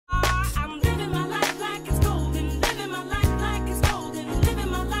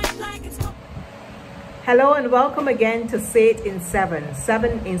Hello and welcome again to Say It in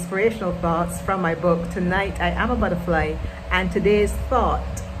seven inspirational thoughts from my book, Tonight I Am a Butterfly, and today's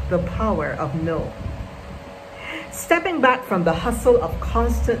thought, the power of no. Stepping back from the hustle of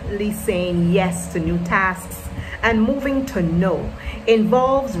constantly saying yes to new tasks and moving to no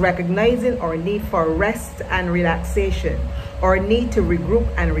involves recognizing our need for rest and relaxation, our need to regroup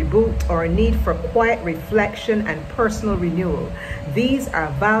and reboot, our need for quiet reflection and personal renewal. These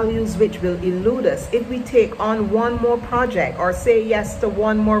are values which will elude us if we take on one more project or say yes to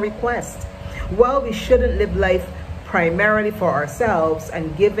one more request. While we shouldn't live life primarily for ourselves,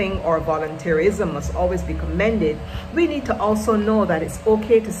 and giving or volunteerism must always be commended, we need to also know that it's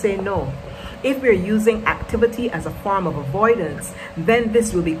okay to say no. If we're using activity as a form of avoidance, then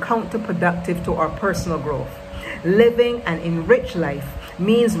this will be counterproductive to our personal growth. Living an enriched life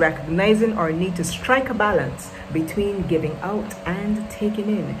means recognizing our need to strike a balance between giving out and taking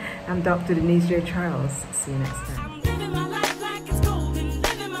in. I'm Dr. Denise J. Charles. See you next time.